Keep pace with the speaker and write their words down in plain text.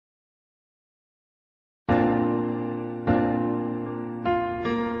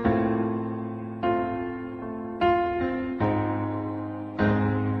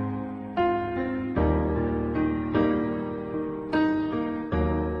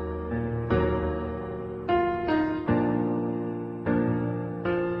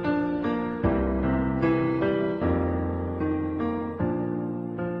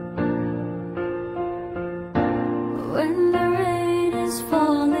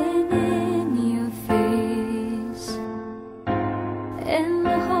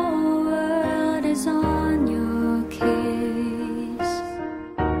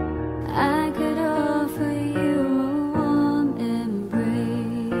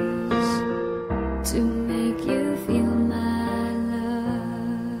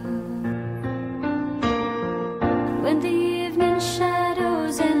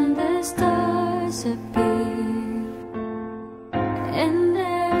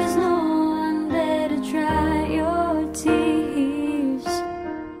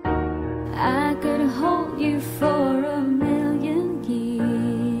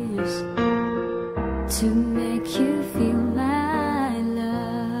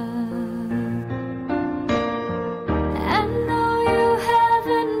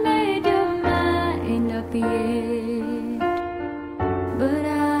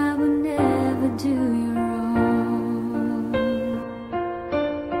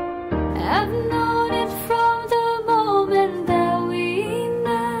I've known it from the moment that we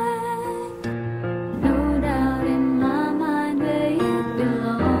met. No doubt in my mind where you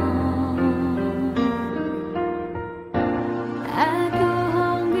belong. I'd go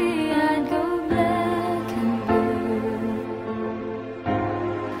hungry, I'd go black and blue.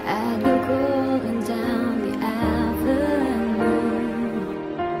 I'd go crawling down the avenue.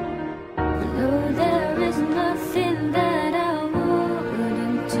 No, there is nothing that I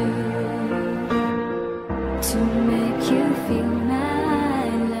wouldn't do to make you feel my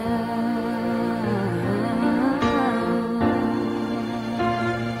love.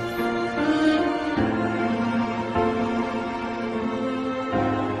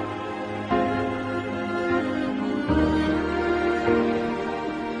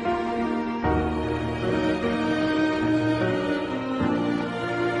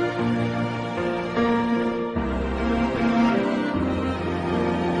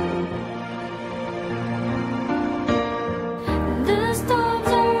 The storms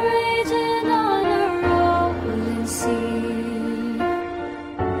are raging on a rolling sea,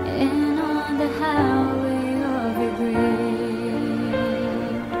 and on the highway of regret.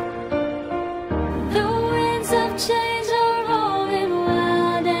 The winds of change are rolling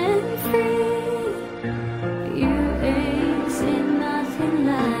wild and free. You ain't seen nothing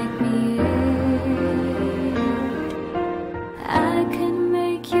like me yet. I can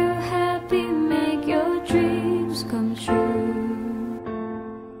make you happy, make your dreams come true.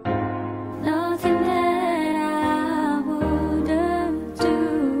 Nothing that I wouldn't do.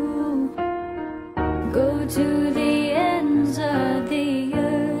 Go to the